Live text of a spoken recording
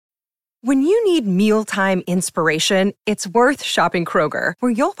When you need mealtime inspiration, it's worth shopping Kroger,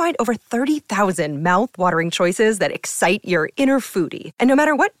 where you'll find over 30,000 mouth-watering choices that excite your inner foodie. And no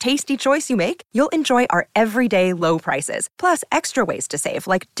matter what tasty choice you make, you'll enjoy our everyday low prices, plus extra ways to save,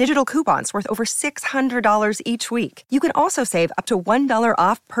 like digital coupons worth over $600 each week. You can also save up to $1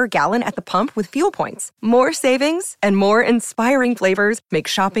 off per gallon at the pump with fuel points. More savings and more inspiring flavors make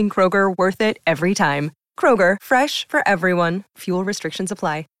shopping Kroger worth it every time. Kroger, fresh for everyone. Fuel restrictions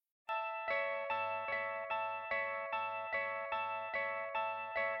apply.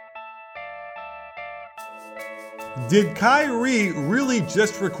 Did Kyrie really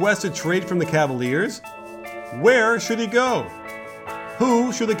just request a trade from the Cavaliers? Where should he go?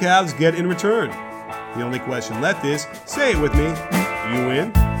 Who should the Cavs get in return? The only question left is, say it with me, you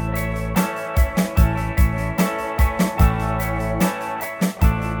win?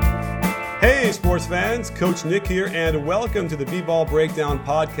 Hey sports fans, Coach Nick here, and welcome to the B-Ball Breakdown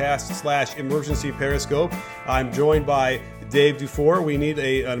Podcast / Emergency Periscope. I'm joined by Dave Dufour. We need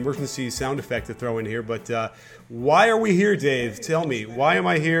an emergency sound effect to throw in here, but why are we here, Dave? Tell me, why am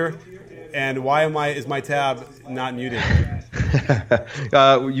I here, and why is my tab not muted?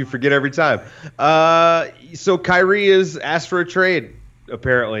 You forget every time. So Kyrie is asked for a trade,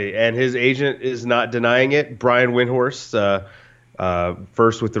 apparently, and his agent is not denying it. Brian Windhorst,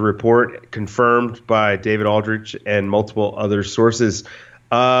 first with the report, confirmed by David Aldridge and multiple other sources.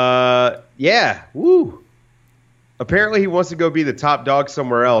 Apparently he wants to go be the top dog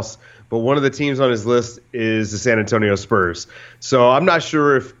somewhere else, but one of the teams on his list is the San Antonio Spurs. So I'm not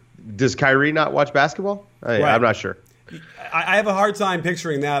sure does Kyrie not watch basketball? Right. I'm not sure. I have a hard time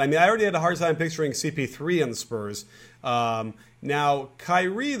picturing that. I mean, I already had a hard time picturing CP3 on the Spurs. Now,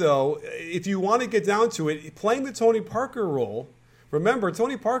 Kyrie, though, if you want to get down to it, playing the Tony Parker role, remember,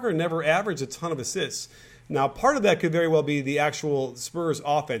 Tony Parker never averaged a ton of assists. Now, part of that could very well be the actual Spurs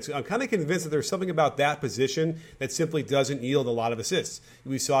offense. I'm kind of convinced that there's something about that position that simply doesn't yield a lot of assists.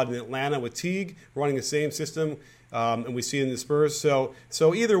 We saw it in Atlanta with Teague running the same system, and we see it in the Spurs. So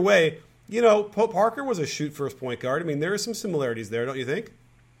either way, Parker was a shoot-first point guard. I mean, there are some similarities there, don't you think?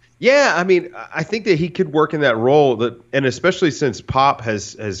 Yeah, I mean, I think that he could work in that role, and especially since Pop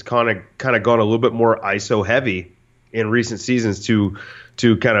has kind of gone a little bit more ISO heavy in recent seasons to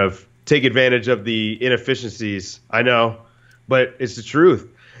kind of take advantage of the inefficiencies. I know, but it's the truth.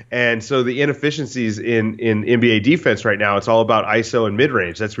 And so the inefficiencies in NBA defense right now, it's all about ISO and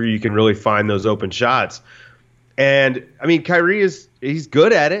mid-range. That's where you can really find those open shots. And, I mean, Kyrie he's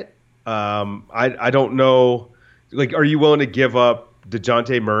good at it. I don't know. Like, are you willing to give up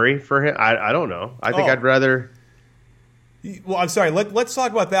DeJounte Murray for him? I don't know. I think I'd rather. Well, I'm sorry. Let's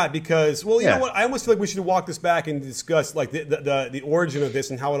talk about that because, you know what? I almost feel like we should walk this back and discuss like the origin of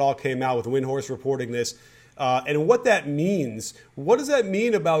this and how it all came out with Windhorst reporting this and what that means. What does that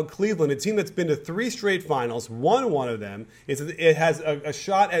mean about Cleveland, a team that's been to 3 straight finals, won one of them? It has a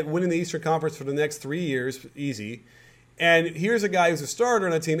shot at winning the Eastern Conference for the next 3 years, easy. And here's a guy who's a starter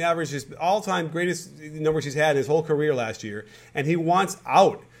on a team, averaged his all-time greatest numbers he's had in his whole career last year, and he wants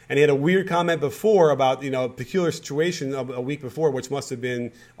out. And he had a weird comment before about, a peculiar situation a week before, which must have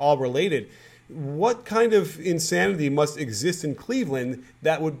been all related. What kind of insanity must exist in Cleveland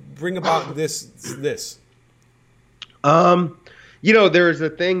that would bring about this? There's a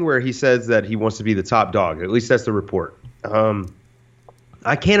thing where he says that he wants to be the top dog. At least that's the report.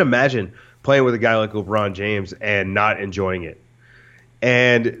 I can't imagine playing with a guy like LeBron James and not enjoying it.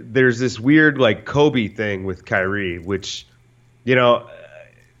 And there's this weird like Kobe thing with Kyrie, which,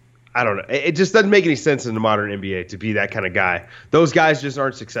 I don't know. It just doesn't make any sense in the modern NBA to be that kind of guy. Those guys just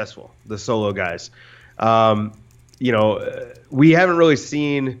aren't successful, the solo guys. We haven't really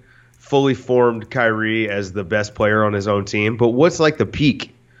seen fully formed Kyrie as the best player on his own team. But what's like the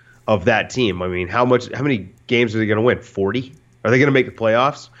peak of that team? I mean, how many games are they going to win? 40? Are they going to make the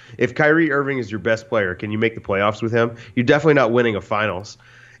playoffs? If Kyrie Irving is your best player, can you make the playoffs with him? You're definitely not winning a finals.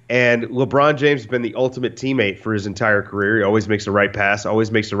 And LeBron James has been the ultimate teammate for his entire career. He always makes the right pass, always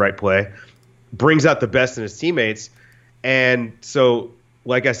makes the right play, brings out the best in his teammates. And so,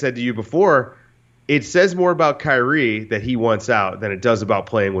 like I said to you before, it says more about Kyrie that he wants out than it does about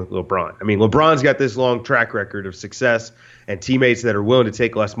playing with LeBron. I mean, LeBron's got this long track record of success and teammates that are willing to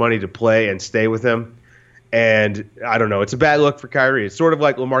take less money to play and stay with him. And I don't know. It's a bad look for Kyrie. It's sort of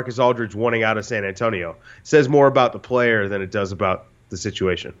like LaMarcus Aldridge wanting out of San Antonio. It says more about the player than it does about the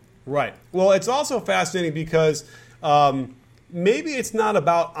situation. Right. Well, it's also fascinating because maybe it's not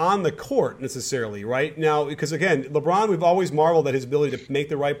about on the court necessarily, right? Now, because, again, LeBron, we've always marveled at his ability to make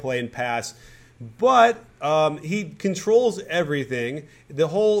the right play and pass. But He controls everything. The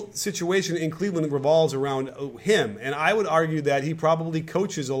whole situation in Cleveland revolves around him. And I would argue that he probably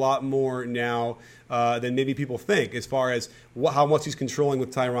coaches a lot more now than maybe people think as far as how much he's controlling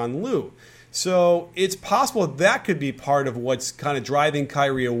with Tyronn Lue. So it's possible that could be part of what's kind of driving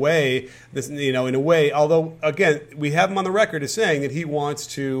Kyrie away, in a way. Although, again, we have him on the record as saying that he wants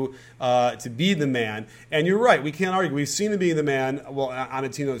to be the man. And you're right, we can't argue. We've seen him be the man, on a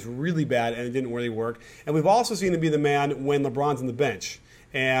team that was really bad and it didn't really work. And we've also seen him be the man when LeBron's on the bench.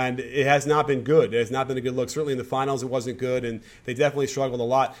 And it has not been good. It has not been a good look. Certainly in the finals, it wasn't good, and they definitely struggled a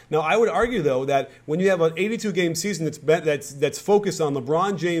lot. Now, I would argue, though, that when you have an 82-game season that's focused on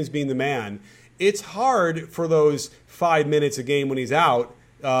LeBron James being the man, it's hard for those 5 minutes a game when he's out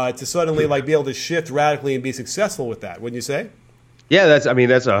to suddenly be able to shift radically and be successful with that. Wouldn't you say? Yeah, that's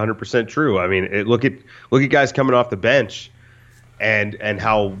 100% true. I mean, look at guys coming off the bench and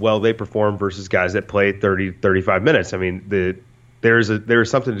how well they perform versus guys that play 30, 35 minutes. I mean,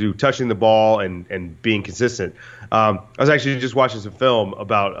 there's something to do touching the ball and being consistent. I was actually just watching some film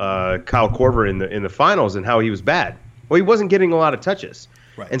about Kyle Korver in the finals and how he was bad. Well, he wasn't getting a lot of touches.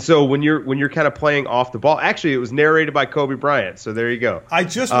 Right. And so when you're kind of playing off the ball, actually it was narrated by Kobe Bryant. So there you go. I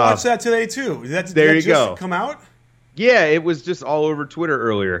just watched that today too. Did that just come out? Yeah, it was just all over Twitter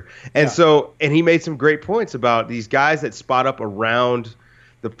earlier. And and he made some great points about these guys that spot up around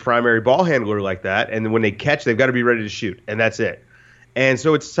the primary ball handler like that, and when they catch, they've got to be ready to shoot, and that's it. And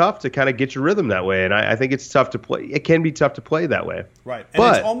so it's tough to kind of get your rhythm that way, and I think it's tough to play. It can be tough to play that way. Right,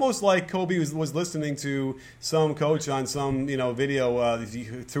 and it's almost like Kobe was listening to some coach on some video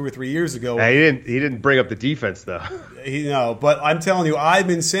 2 or 3 years ago. He didn't bring up the defense though. But I'm telling you, I've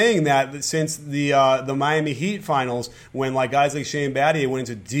been saying that since the Miami Heat finals, when guys like Shane Battier went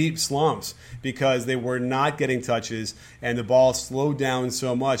into deep slumps because they were not getting touches and the ball slowed down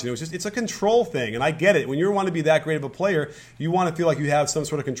so much, and it's a control thing. And I get it. When you want to be that great of a player, you want to feel like you have some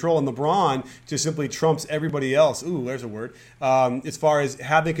sort of control, and LeBron just simply trumps everybody else. Ooh, there's a word. As far as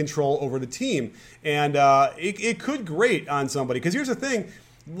having control over the team, and it could grate on somebody. Because here's the thing,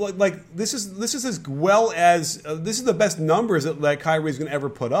 this is as well as this is the best numbers that Kyrie is going to ever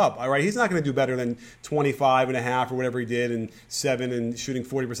put up. All right, he's not going to do better than 25.5 or whatever he did, and 7 and shooting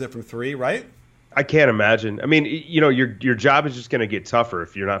 40% from 3. Right? I can't imagine. I mean, your job is just going to get tougher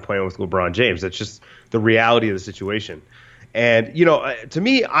if you're not playing with LeBron James. That's just the reality of the situation. And, to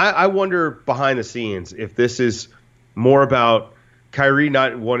me, I wonder behind the scenes if this is more about Kyrie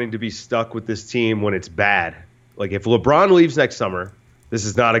not wanting to be stuck with this team when it's bad. Like, if LeBron leaves next summer, this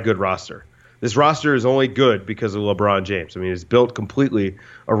is not a good roster. This roster is only good because of LeBron James. I mean, it's built completely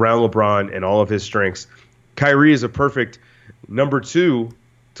around LeBron and all of his strengths. Kyrie is a perfect number 2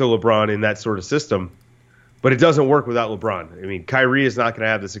 to LeBron in that sort of system, but it doesn't work without LeBron. I mean, Kyrie is not going to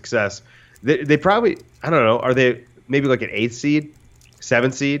have the success. They probably, I don't know, are they maybe like an 8th seed,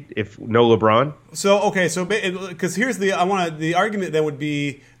 7th seed if no LeBron? So because here's the argument then would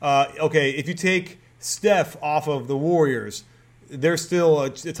be if you take Steph off of the Warriors, they're still a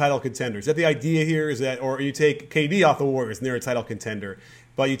title contender. Is that the idea here? Is that, or you take KD off the Warriors and they're a title contender,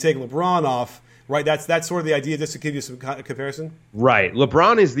 but you take LeBron off, right? That's sort of the idea, just to give you some comparison. Right.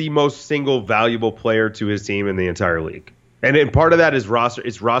 LeBron is the most single valuable player to his team in the entire league. And part of that is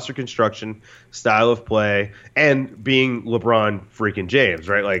roster construction, style of play, and being LeBron freaking James,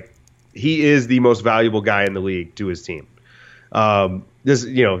 right? Like, he is the most valuable guy in the league to his team. We're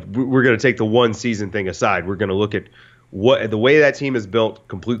going to take the one season thing aside. We're going to look at the way that team is built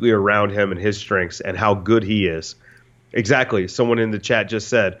completely around him and his strengths and how good he is. Exactly. Someone in the chat just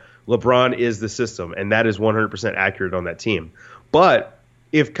said LeBron is the system, and that is 100% accurate on that team. But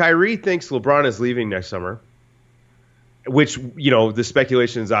if Kyrie thinks LeBron is leaving next summer, which, the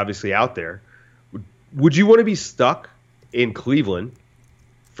speculation is obviously out there, would you want to be stuck in Cleveland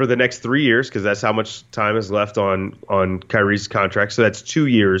for the next 3 years? Because that's how much time is left on Kyrie's contract. So that's 2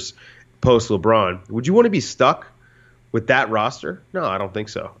 years post LeBron. Would you want to be stuck with that roster? No, I don't think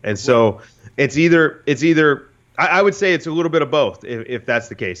so. And so it's either I would say it's a little bit of both if that's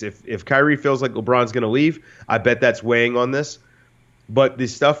the case. If Kyrie feels like LeBron's going to leave, I bet that's weighing on this. But the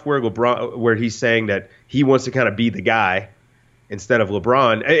stuff where he's saying that he wants to kind of be the guy instead of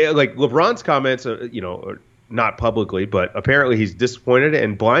LeBron, like LeBron's comments, not publicly, but apparently he's disappointed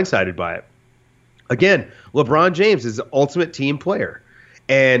and blindsided by it. Again, LeBron James is the ultimate team player.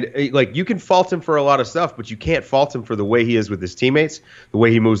 And you can fault him for a lot of stuff, but you can't fault him for the way he is with his teammates, the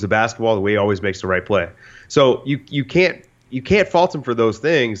way he moves the basketball, the way he always makes the right play. So you can't fault him for those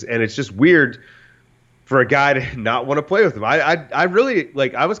things, and it's just weird for a guy to not want to play with him. I really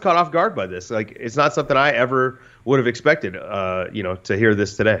like. I was caught off guard by this. Like, it's not something I ever would have expected. To hear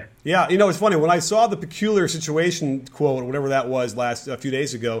this today. Yeah, it's funny when I saw the peculiar situation quote, whatever that was, a few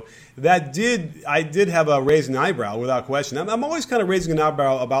days ago. I did have a raise an eyebrow without question. I'm always kind of raising an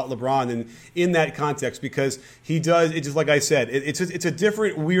eyebrow about LeBron and in that context because he does. It's just like I said. It's a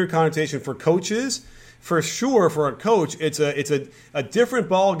different weird connotation for coaches. For sure, for a coach, it's a different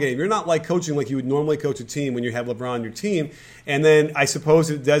ball game. You're not like coaching like you would normally coach a team when you have LeBron on your team. And then I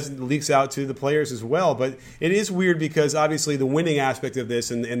suppose it leaks out to the players as well. But it is weird because obviously the winning aspect of this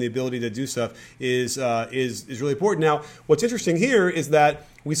and the ability to do stuff is really important. Now, what's interesting here is that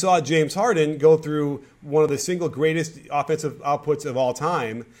we saw James Harden go through one of the single greatest offensive outputs of all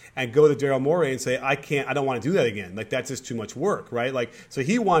time and go to Daryl Morey and say, I don't want to do that again. Like, that's just too much work, right? Like, so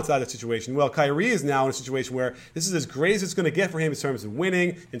he wants out of the situation. Well, Kyrie is now in a situation where this is as great as it's going to get for him in terms of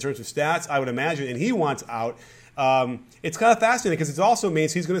winning, in terms of stats, I would imagine, and he wants out. It's kind of fascinating because it also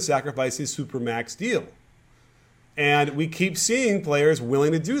means he's going to sacrifice his Supermax deal. And we keep seeing players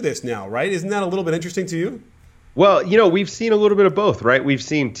willing to do this now, right? Isn't that a little bit interesting to you? Well, we've seen a little bit of both, right? We've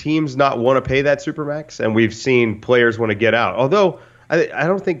seen teams not want to pay that Supermax, and we've seen players want to get out. Although I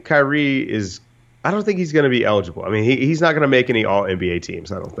don't think Kyrie is – I don't think he's going to be eligible. I mean, he's not going to make any All-NBA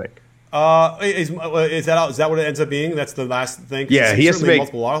teams, I don't think. Is that what it ends up being? That's the last thing? Yeah, he has to make –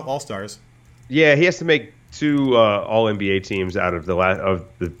 multiple All-Stars. Yeah, he has to make 2 All-NBA teams out of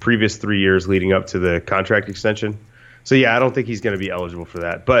the previous 3 years leading up to the contract extension. So, yeah, I don't think he's going to be eligible for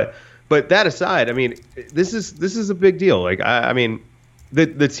that. But that aside, I mean, this is a big deal. Like, I mean,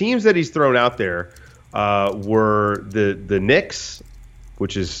 the teams that he's thrown out there were the Knicks,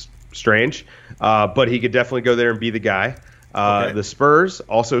 which is strange, but he could definitely go there and be the guy. Okay. The Spurs,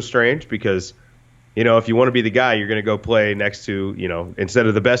 also strange because, if you want to be the guy, you're going to go play next to, instead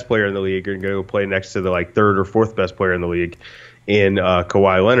of the best player in the league, you're going to go play next to the third or fourth best player in the league in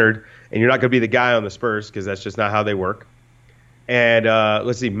Kawhi Leonard, and you're not going to be the guy on the Spurs because that's just not how they work. And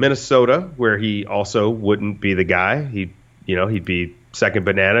let's see, Minnesota, where he also wouldn't be the guy. He'd be second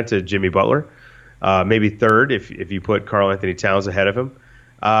banana to Jimmy Butler, maybe third if you put Karl Anthony Towns ahead of him.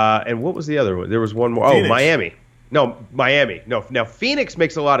 And what was the other one? There was one more. Phoenix. Oh, Miami. No, Miami. No, now Phoenix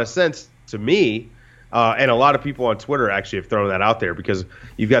makes a lot of sense to me, and a lot of people on Twitter actually have thrown that out there because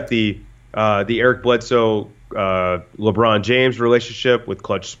you've got the Eric Bledsoe, LeBron James relationship with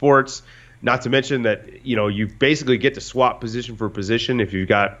Clutch Sports. Not to mention that, you basically get to swap position for position. If you've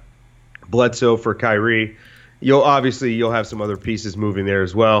got Bledsoe for Kyrie, you'll have some other pieces moving there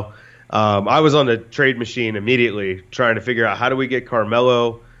as well. I was on the trade machine immediately trying to figure out how do we get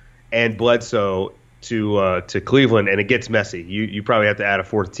Carmelo and Bledsoe to Cleveland, and it gets messy. You probably have to add a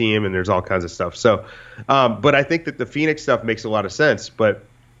fourth team, and there's all kinds of stuff. So, but I think that the Phoenix stuff makes a lot of sense. But,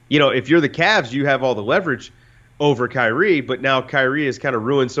 if you're the Cavs, you have all the leverage over Kyrie, but now Kyrie has kind of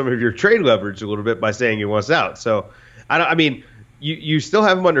ruined some of your trade leverage a little bit by saying he wants out. So, you still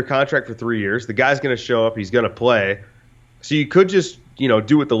have him under contract for 3 years. The guy's going to show up. He's going to play. So you could just,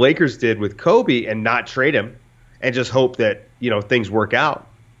 do what the Lakers did with Kobe and not trade him and just hope that, things work out.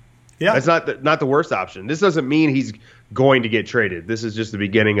 Yeah. That's not the worst option. This doesn't mean he's going to get traded. This is just the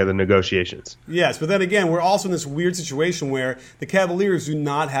beginning of the negotiations. Yes, but then again, we're also in this weird situation where the Cavaliers do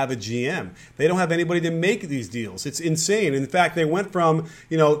not have a GM. They don't have anybody to make these deals. It's insane. In fact, they went from,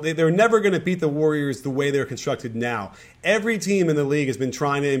 they're never going to beat the Warriors the way they're constructed now. Every team in the league has been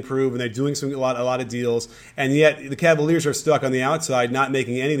trying to improve, and they're doing a lot of deals, and yet the Cavaliers are stuck on the outside, not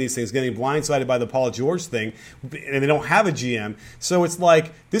making any of these things, getting blindsided by the Paul George thing, and they don't have a GM. So it's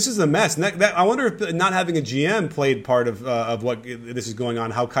like, this is a mess. And I wonder if not having a GM played part of what this is going on,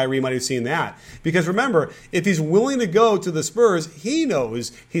 how Kyrie might have seen that. Because remember, if he's willing to go to the Spurs, he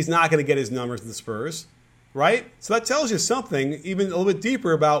knows he's not going to get his numbers in the Spurs, right? So that tells you something even a little bit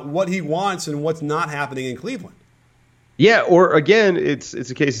deeper about what he wants and what's not happening in Cleveland. Yeah, or again, it's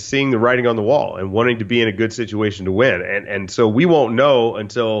a case of seeing the writing on the wall and wanting to be in a good situation to win. And so we won't know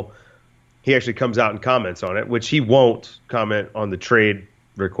until he actually comes out and comments on it, which he won't comment on the trade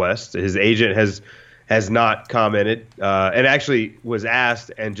request. His agent has not commented and actually was asked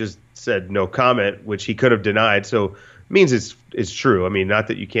and just said no comment, which he could have denied. So it means it's true. I mean, not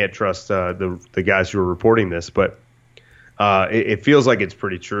that you can't trust the guys who are reporting this, but it feels like it's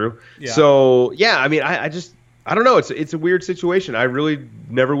pretty true. Yeah. So, yeah, I mean, I don't know. It's a weird situation. I really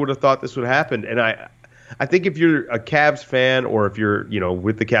never would have thought this would happen. And I think if you're a Cavs fan or if you're,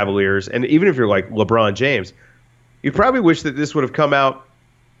 with the Cavaliers, and even if you're like LeBron James, you probably wish that this would have come out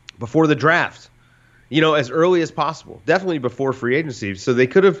before the draft, as early as possible, definitely before free agency. So they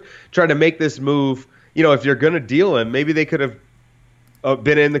could have tried to make this move. If you're going to deal him, maybe they could have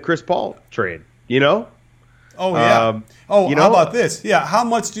been in the Chris Paul trade, Oh yeah. How about this? Yeah. How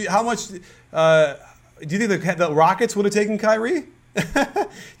much do you think the Rockets would have taken Kyrie?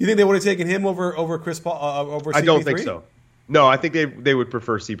 You think they would have taken him over Chris Paul over CP3? I don't think so. No, I think they would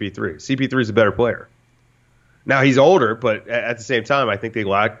prefer CP3. CP3 is a better player. Now he's older, but at the same time, I think they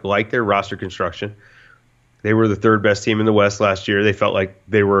like their roster construction. They were the third best team in the West last year. They felt like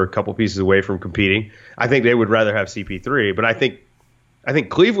they were a couple pieces away from competing. I think they would rather have CP3, but I think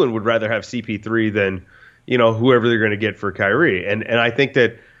Cleveland would rather have CP3 than, whoever they're going to get for Kyrie. And I think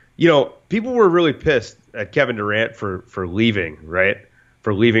that, people were really pissed at Kevin Durant for leaving, right?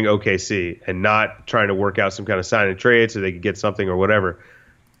 For leaving OKC and not trying to work out some kind of sign and trade so they could get something or whatever.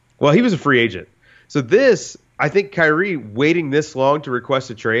 Well, he was a free agent. So I think Kyrie waiting this long to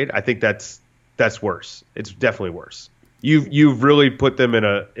request a trade, I think that's worse. It's definitely worse. You've really put them in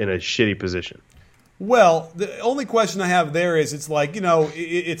a shitty position. Well, the only question I have there is, it's like,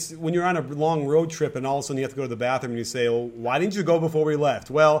 it's when you're on a long road trip and all of a sudden you have to go to the bathroom and you say, well, why didn't you go before we left?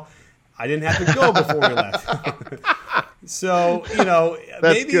 Well, I didn't have to go before we left. So,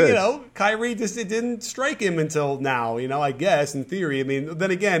 maybe, good. Kyrie it didn't strike him until now, I guess, in theory. I mean, then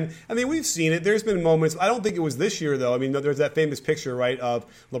again, we've seen it. There's been moments. I don't think it was this year, though. I mean, there's that famous picture, right, of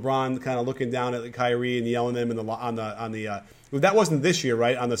LeBron kind of looking down at Kyrie and yelling at him on the that wasn't this year,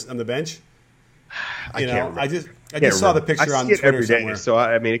 right, on the bench? I just saw the picture on Twitter every day, somewhere. So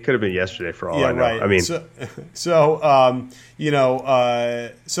it could have been yesterday for all I know. Right. I mean, it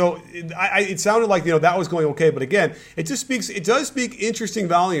sounded like that was going okay, but again, it does speak interesting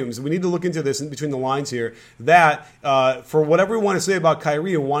volumes. We need to look into this in between the lines here. That for whatever we want to say about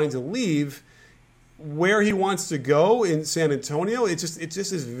Kyrie and wanting to leave, where he wants to go in San Antonio, it just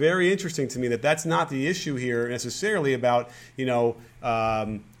is very interesting to me that's not the issue here necessarily about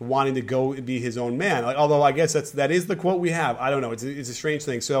wanting to go be his own man. Although I guess that is the quote we have. I don't know. It's a strange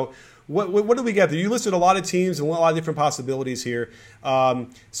thing. So what do we get there? You listed a lot of teams and a lot of different possibilities here.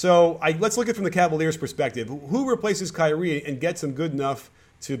 Let's look at it from the Cavaliers' perspective. Who replaces Kyrie and gets him good enough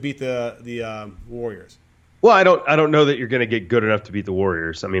to beat the Warriors? Well, I don't know that you're going to get good enough to beat the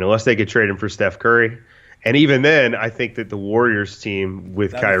Warriors. I mean, unless they could trade him for Steph Curry. And even then, I think that the Warriors team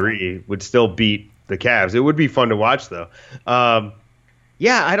with Kyrie would still beat the Cavs. It would be fun to watch, though. I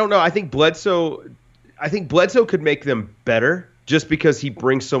don't know. I think Bledsoe could make them better just because he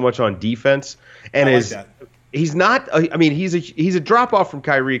brings so much on defense. And he's not – he's a drop-off from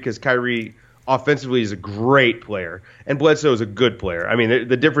Kyrie because Kyrie offensively is a great player and Bledsoe is a good player. I mean,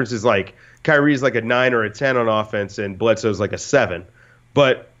 the difference is like – Kyrie's like a 9 or a 10 on offense, and Bledsoe's like a 7.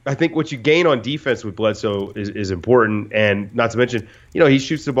 But I think what you gain on defense with Bledsoe is important, and not to mention, he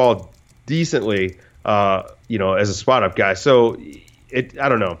shoots the ball decently, as a spot-up guy. So I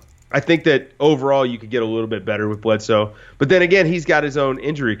don't know. I think that overall you could get a little bit better with Bledsoe. But then again, he's got his own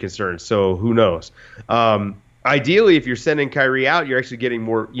injury concerns, so who knows? Ideally, if you're sending Kyrie out, you're actually getting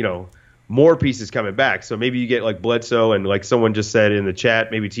more pieces coming back. So maybe you get like Bledsoe and like someone just said in the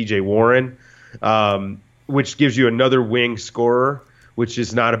chat, maybe TJ Warren, which gives you another wing scorer, which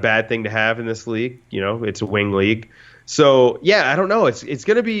is not a bad thing to have in this league. It's a wing league. So I don't know. It's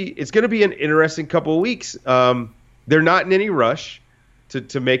gonna be an interesting couple of weeks. They're not in any rush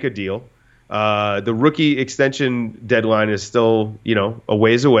to make a deal. The rookie extension deadline is still, a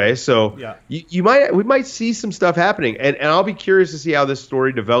ways away. So we might see some stuff happening, and I'll be curious to see how this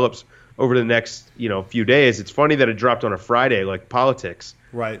story develops over the next, few days. It's funny that it dropped on a Friday, like politics.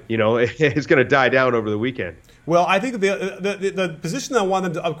 Right. It's going to die down over the weekend. Well, I think the position I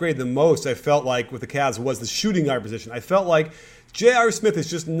wanted them to upgrade the most, I felt like, with the Cavs was the shooting guard position. I felt like J.R. Smith is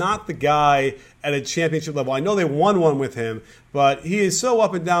just not the guy at a championship level. I know they won one with him, but he is so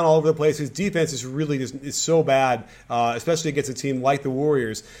up and down all over the place. His defense is really is so bad, especially against a team like the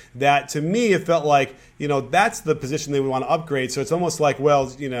Warriors, that to me it felt like, that's the position they would want to upgrade. So it's almost like,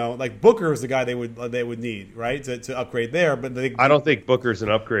 like Booker is the guy they would need, right, to upgrade there. But I don't think Booker's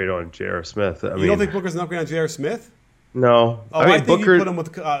an upgrade on J.R. Smith. You don't think Booker's an upgrade on J.R. Smith? No. I think Booker, you put him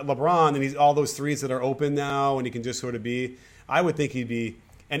with LeBron, and he's all those threes that are open now, and he can just sort of be. I would think he'd be,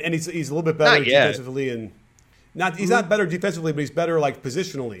 and he's a little bit better defensively, and he's not better defensively, but he's better like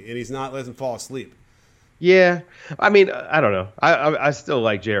positionally, and he's not letting him fall asleep. Yeah, I don't know. I still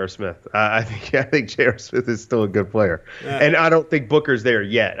like J.R. Smith. I think J.R. Smith is still a good player, and I don't think Booker's there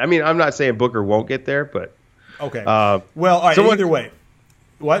yet. I'm not saying Booker won't get there, but okay. All right. Either way,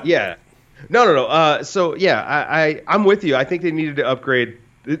 what? Yeah, no. I'm with you. I think they needed to upgrade.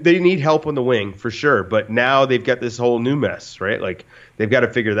 They need help on the wing for sure, but now they've got this whole new mess, right? Like they've got to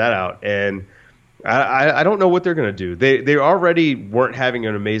figure that out, and I don't know what they're going to do. They already weren't having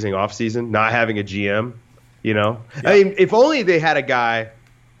an amazing offseason, not having a GM. Yeah. If only they had a guy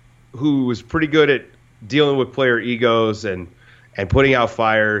who was pretty good at dealing with player egos and putting out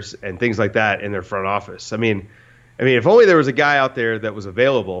fires and things like that in their front office. I mean, if only there was a guy out there that was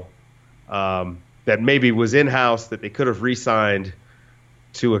available, that maybe was in-house, that they could have re-signed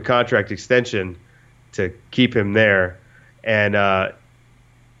to a contract extension to keep him there. And,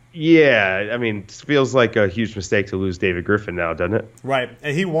 yeah, I mean, it feels like a huge mistake to lose David Griffin now, doesn't it? Right.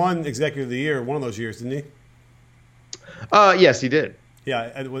 And he won Executive of the Year one of those years, didn't he? Yes, he did.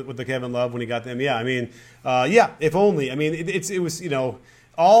 Yeah, with the Kevin Love when he got them. Yeah, I mean, yeah, if only. I mean, it was,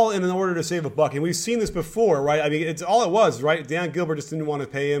 all in order to save a buck. And we've seen this before, right? I mean, it's all it was, right? Dan Gilbert just didn't want to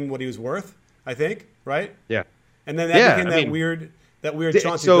pay him what he was worth, I think, right? Yeah. And then that became that weird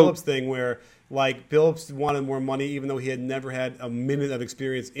Chauncey Billups thing where, like, Billups wanted more money even though he had never had a minute of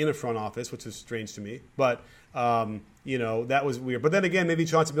experience in a front office, which is strange to me. But, that was weird. But then again, maybe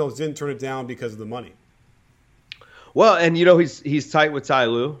Chauncey Billups didn't turn it down because of the money. Well, and he's tight with Ty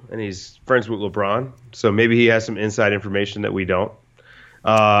Lue, and he's friends with LeBron, so maybe he has some inside information that we don't.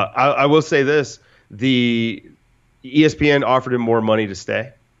 I will say this: the ESPN offered him more money to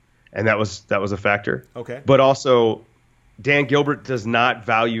stay, and that was a factor. Okay. But also, Dan Gilbert does not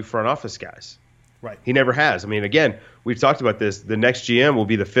value front office guys. Right. He never has. I mean, again, we've talked about this. The next GM will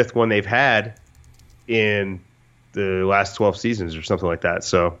be the fifth one they've had in the last 12 seasons or something like that.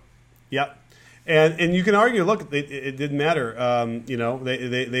 So. Yep. And you can argue, look, it didn't matter.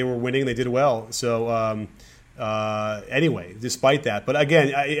 They were winning, they did well. So anyway, despite that, but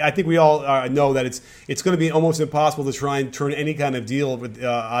again, I think we all know that it's going to be almost impossible to try and turn any kind of deal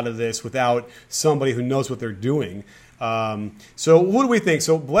out of this without somebody who knows what they're doing. So who do we think?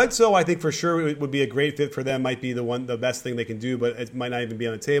 So Bledsoe, I think for sure it would be a great fit for them. Might be the best thing they can do, but it might not even be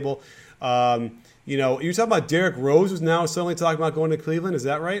on the table. You're talking about Derrick Rose, who's now suddenly talking about going to Cleveland. Is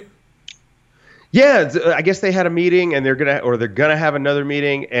that right? Yeah, I guess they had a meeting, and they're gonna have another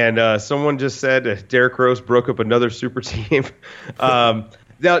meeting. And someone just said Derrick Rose broke up another super team. Now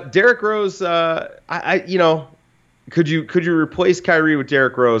Derrick Rose, could you replace Kyrie with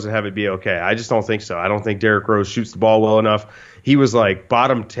Derrick Rose and have it be okay? I just don't think so. I don't think Derrick Rose shoots the ball well enough. He was like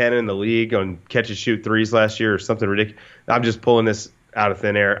bottom 10 in the league on catch and shoot threes last year or something ridiculous. I'm just pulling this out of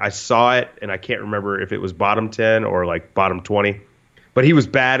thin air. I saw it, and I can't remember if it was bottom 10 or like bottom 20. But he was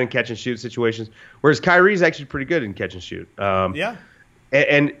bad in catch and shoot situations, whereas Kyrie's actually pretty good in catch and shoot. Yeah.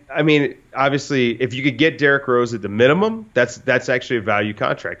 And I mean, obviously, if you could get Derrick Rose at the minimum, that's actually a value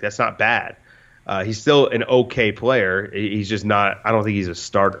contract. That's not bad. He's still an okay player. He's just not. I don't think he's a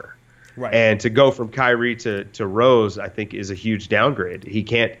starter. Right. And to go from Kyrie to Rose, I think is a huge downgrade. He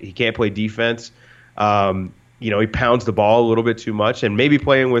can't play defense. He pounds the ball a little bit too much, and maybe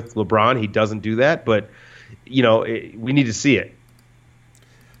playing with LeBron, he doesn't do that. But we need to see it.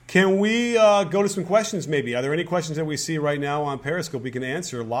 Can we go to some questions maybe? Are there any questions that we see right now on Periscope we can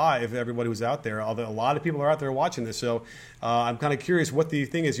answer live, everybody who's out there? Although a lot of people are out there watching this, so I'm kind of curious what the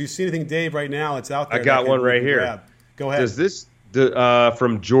thing is. You see anything, Dave, right now? It's out there. I got one right here. Grab. Go ahead. Does this,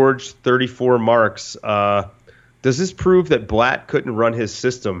 from George 34 Marks, does this prove that Blatt couldn't run his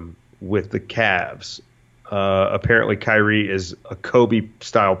system with the Cavs? Apparently Kyrie is a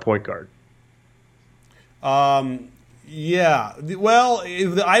Kobe-style point guard. Yeah. Well,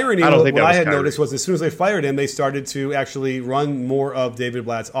 the irony of what I had noticed was as soon as they fired him, they started to actually run more of David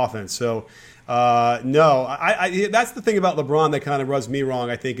Blatt's offense. So, no. That's the thing about LeBron that kind of rubs me wrong,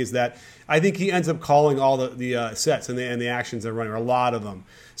 I think, is that I think he ends up calling all the sets and the actions they're running, or a lot of them.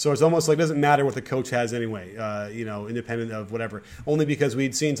 So it's almost like it doesn't matter what the coach has anyway, independent of whatever. Only because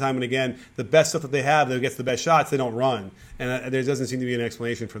we'd seen time and again, the best stuff that they have that gets the best shots, they don't run. And there doesn't seem to be an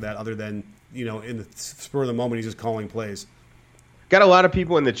explanation for that other than, in the spur of the moment, he's just calling plays. Got a lot of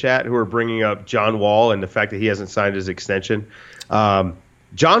people in the chat who are bringing up John Wall and the fact that he hasn't signed his extension. John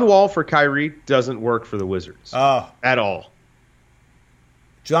Wall for Kyrie doesn't work for the Wizards at all.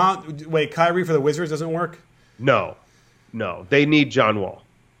 Kyrie for the Wizards doesn't work? No. They need John Wall.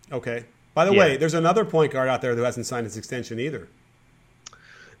 Okay. By the way, there's another point guard out there who hasn't signed his extension either.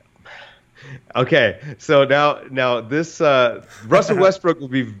 Okay, so now this Russell Westbrook will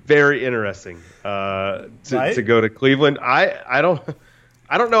be very interesting to go to Cleveland. I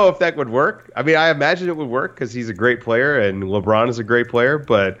don't know if that would work. I mean, I imagine it would work because he's a great player and LeBron is a great player,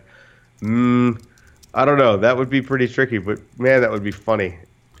 but I don't know. That would be pretty tricky, but man, that would be funny.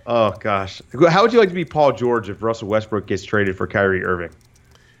 Oh gosh, how would you like to be Paul George if Russell Westbrook gets traded for Kyrie Irving?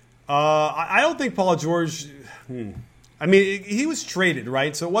 I don't think Paul George. I mean, he was traded,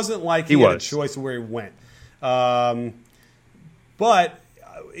 right? So it wasn't like he had a choice of where he went. But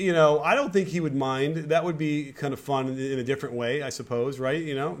I don't think he would mind. That would be kind of fun in a different way, I suppose, right?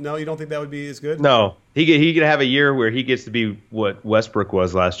 No, you don't think that would be as good? No, he could have a year where he gets to be what Westbrook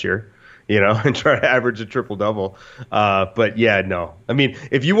was last year. and try to average a triple-double. But, yeah, no. I mean,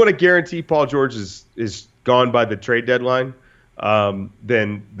 if you want to guarantee Paul George is gone by the trade deadline,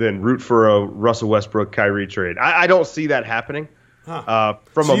 then root for a Russell Westbrook Kyrie trade. I don't see that happening.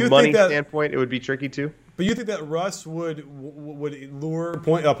 From a money standpoint, it would be tricky too. But you think that Russ would lure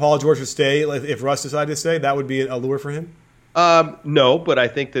Paul George to stay if Russ decided to stay? That would be a lure for him? No, but I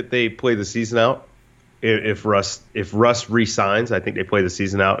think that they play the season out. If Russ re-signs, I think they play the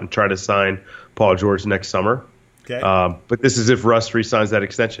season out and try to sign Paul George next summer. Okay. But this is if Russ re-signs that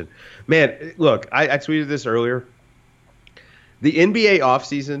extension. Man, look, I tweeted this earlier. The NBA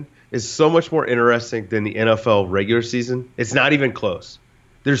offseason is so much more interesting than the NFL regular season. It's not even close.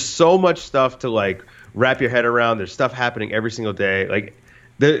 There's so much stuff to wrap your head around. There's stuff happening every single day.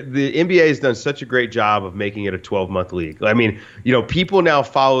 The NBA has done such a great job of making it a 12-month league. I mean, people now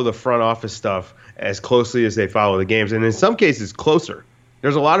follow the front office stuff as closely as they follow the games, and in some cases closer.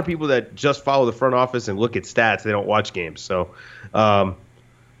 There's a lot of people that just follow the front office and look at stats. They don't watch games. So,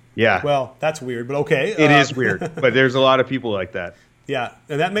 yeah. Well, that's weird, but okay. It is weird, but there's a lot of people like that. Yeah,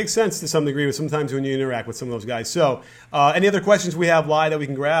 and that makes sense to some degree sometimes when you interact with some of those guys. So, any other questions we have live that we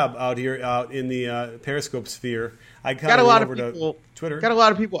can grab out here out in the Periscope sphere? I got a lot of people. Twitter. Got a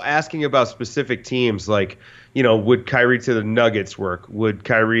lot of people asking about specific teams, would Kyrie to the Nuggets work? Would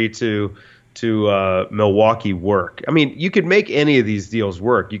Kyrie to Milwaukee work? I mean, you could make any of these deals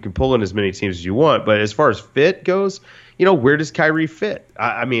work. You can pull in as many teams as you want, but as far as fit goes, where does Kyrie fit?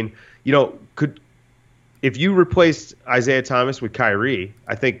 I mean, if you replaced Isaiah Thomas with Kyrie,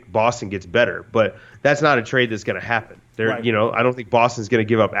 I think Boston gets better, but that's not a trade that's going to happen. Right. I don't think Boston's going to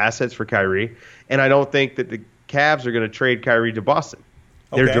give up assets for Kyrie, and I don't think that the Cavs are going to trade Kyrie to Boston.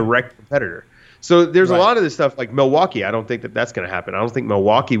 They're a direct competitor. So there's a lot of this stuff like Milwaukee. I don't think that that's going to happen. I don't think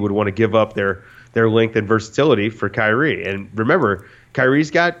Milwaukee would want to give up their length and versatility for Kyrie. And remember, Kyrie's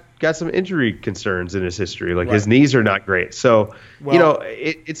got some injury concerns in his history. His knees are not great. So,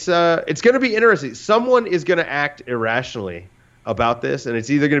 it's going to be interesting. Someone is going to act irrationally about this, and it's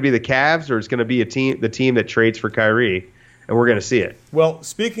either going to be the Cavs or it's going to be the team that trades for Kyrie, and we're going to see it. Well,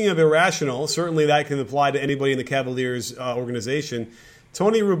 speaking of irrational, certainly that can apply to anybody in the Cavaliers organization.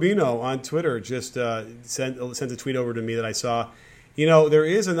 Tony Rubino on Twitter just sent a tweet over to me that I saw. There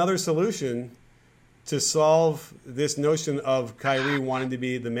is another solution to solve this notion of Kyrie wanting to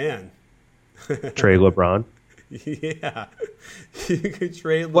be the man. Trade LeBron? Yeah. You could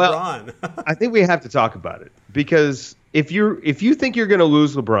trade LeBron. Well, I think we have to talk about it because if you think you're going to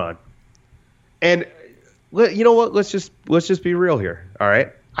lose LeBron, and you know what? Let's just be real here. All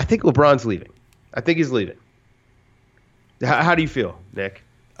right. I think LeBron's leaving. I think he's leaving. How do you feel, Nick?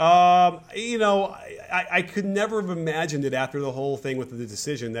 I could never have imagined it after the whole thing with the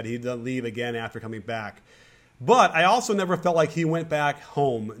decision that he'd leave again after coming back. But I also never felt like he went back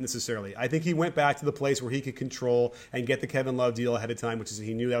home necessarily. I think he went back to the place where he could control and get the Kevin Love deal ahead of time, which is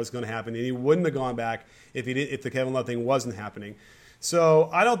he knew that was going to happen, and he wouldn't have gone back if the Kevin Love thing wasn't happening. So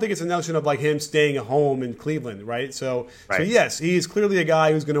I don't think it's a notion of him staying at home in Cleveland, right? So yes, he's clearly a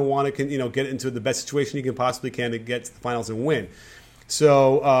guy who's going to want to get into the best situation he can possibly to get to the finals and win.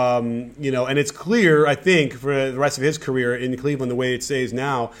 So, and it's clear, I think, for the rest of his career in Cleveland, the way it stays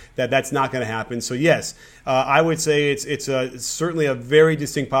now, that that's not going to happen. So, yes, I would say it's certainly a very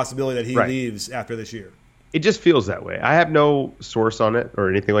distinct possibility that he leaves after this year. It just feels that way. I have no source on it or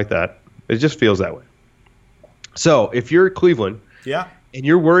anything like that. It just feels that way. So, if you're Cleveland and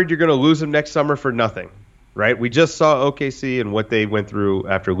you're worried you're going to lose him next summer for nothing, right? We just saw OKC and what they went through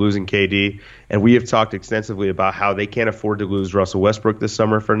after losing KD, and we have talked extensively about how they can't afford to lose Russell Westbrook this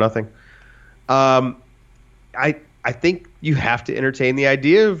summer for nothing. I think you have to entertain the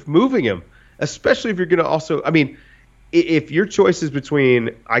idea of moving him, especially if you're going to also – I mean, if your choice is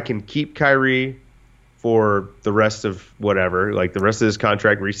between I can keep Kyrie for the rest of whatever, like the rest of his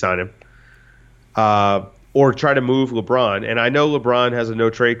contract, re-sign him, or try to move LeBron, and I know LeBron has a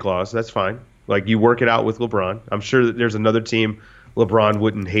no-trade clause. That's fine. You work it out with LeBron. I'm sure that there's another team LeBron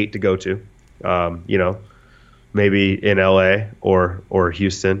wouldn't hate to go to, maybe in LA or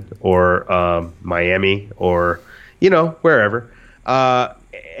Houston or Miami or, wherever.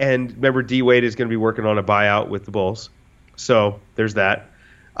 And remember, D Wade is going to be working on a buyout with the Bulls. So there's that.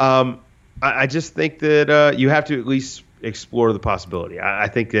 I just think that you have to at least explore the possibility. I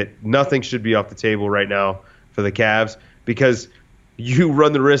think that nothing should be off the table right now for the Cavs because you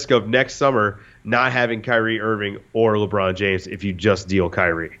run the risk of next summer not having Kyrie Irving or LeBron James if you just deal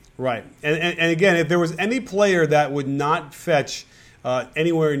Kyrie. Right. And again, if there was any player that would not fetch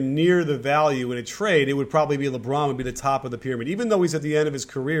anywhere near the value in a trade, it would probably be LeBron would be the top of the pyramid. Even though he's at the end of his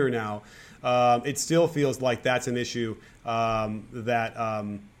career now, it still feels like that's an issue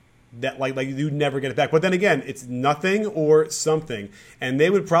that that like you'd never get it back. But then again, it's nothing or something, and they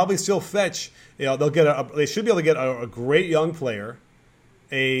would probably still fetch. They should be able to get a great young player,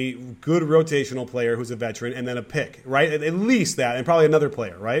 a good rotational player who's a veteran, and then a pick, right? At least that, and probably another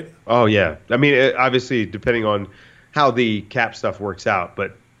player, right? Oh yeah, I mean, obviously depending on how the cap stuff works out,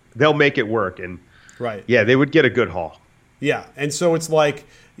 but they'll make it work, and right, yeah, they would get a good haul. Yeah, and so it's like,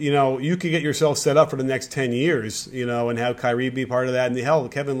 you could get yourself set up for the next 10 years, and have Kyrie be part of that. And hell,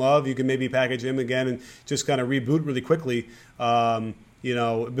 Kevin Love, you can maybe package him again and just kind of reboot really quickly,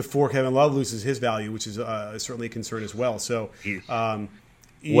 before Kevin Love loses his value, which is certainly a concern as well. So,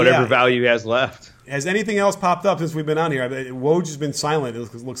 whatever value he has left. Has anything else popped up since we've been on here? Woj has been silent.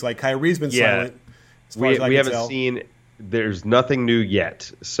 It looks like Kyrie's been silent. As far as I can haven't tell. seen. There's nothing new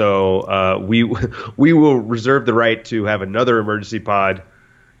yet, so we will reserve the right to have another emergency pod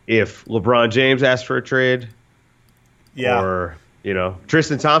if LeBron James asks for a trade. Yeah. Or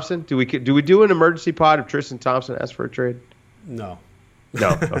Tristan Thompson. Do we do an emergency pod if Tristan Thompson asks for a trade? No.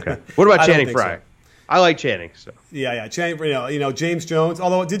 Okay. What about Channing Frye? So. I like Channing. So yeah. Channing. James Jones.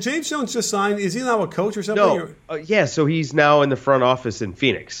 Although, did James Jones just sign? Is he now a coach or something? No. Yeah. So he's now in the front office in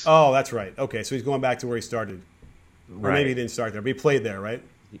Phoenix. Oh, that's right. Okay, so he's going back to where he started. Or right. Maybe he didn't start there, but he played there, right?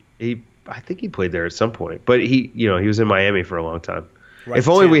 I think he played there at some point, but he was in Miami for a long time. Right. If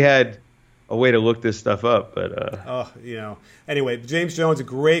only we had a way to look this stuff up, but Anyway, James Jones, a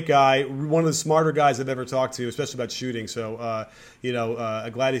great guy, one of the smarter guys I've ever talked to, especially about shooting. So,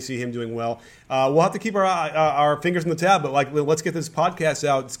 glad to see him doing well. We'll have to keep our fingers on the tab, but let's get this podcast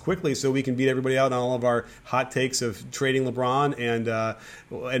out quickly so we can beat everybody out on all of our hot takes of trading LeBron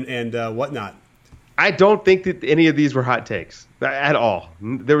and whatnot. I don't think that any of these were hot takes at all.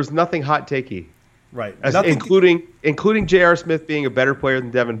 There was nothing hot takey. Right. Including J.R. Smith being a better player than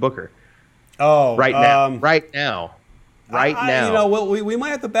Devin Booker. Oh. Right now. We might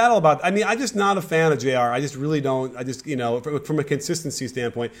have to battle about. I'm just not a fan of JR. I just really don't. From a consistency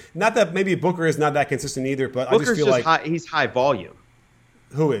standpoint, not that maybe Booker is not that consistent either, but Booker's I just feel he's high volume.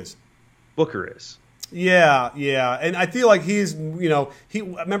 Who is? Booker is. Yeah, and I feel like he's,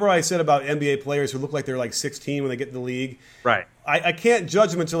 remember what I said about NBA players who look like they're like 16 when they get in the league? Right. I can't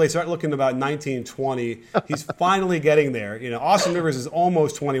judge them until they start looking about 19, 20. He's finally getting there. Austin Rivers is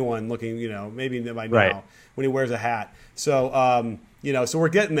almost 21 looking, maybe by now right. when he wears a hat. So, so we're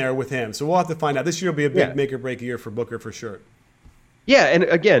getting there with him. So we'll have to find out. This year will be a big make or break year for Booker for sure. Yeah, and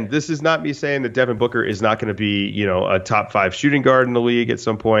again, this is not me saying that Devin Booker is not going to be, a top 5 shooting guard in the league at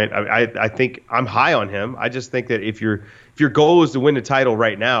some point. I think I'm high on him. I just think that if your goal is to win the title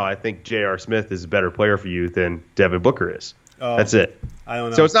right now, I think J.R. Smith is a better player for you than Devin Booker is. Oh, that's it. I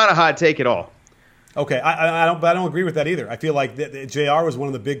don't know. So it's not a hot take at all. Okay, I don't agree with that either. I feel like J.R. was one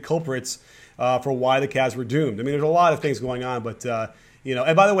of the big culprits for why the Cavs were doomed. I mean, there's a lot of things going on, but.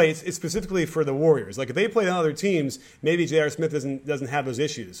 And by the way, it's specifically for the Warriors. Like if they played on other teams, maybe J.R. Smith doesn't have those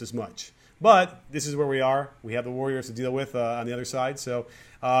issues as much. But this is where we are. We have the Warriors to deal with on the other side. So,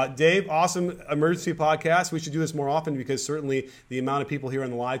 Dave, awesome emergency podcast. We should do this more often because certainly the amount of people here in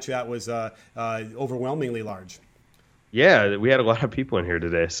the live chat was overwhelmingly large. Yeah, we had a lot of people in here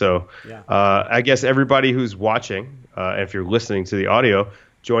today. So yeah. I guess everybody who's watching, if you're listening to the audio,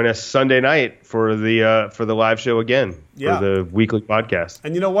 join us Sunday night for the live show again, for the weekly podcast.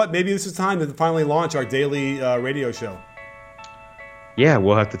 And you know what? Maybe this is time to finally launch our daily radio show. Yeah,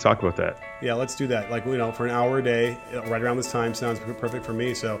 we'll have to talk about that. Yeah, let's do that. For an hour a day, right around this time sounds perfect for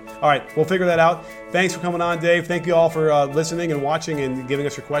me. So, all right, we'll figure that out. Thanks for coming on, Dave. Thank you all for listening and watching and giving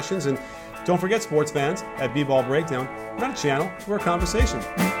us your questions. And don't forget, sports fans, at B-Ball Breakdown, we're not a channel, we're a conversation.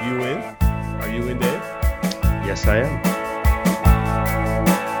 You in? Are you in, Dave? Yes, I am.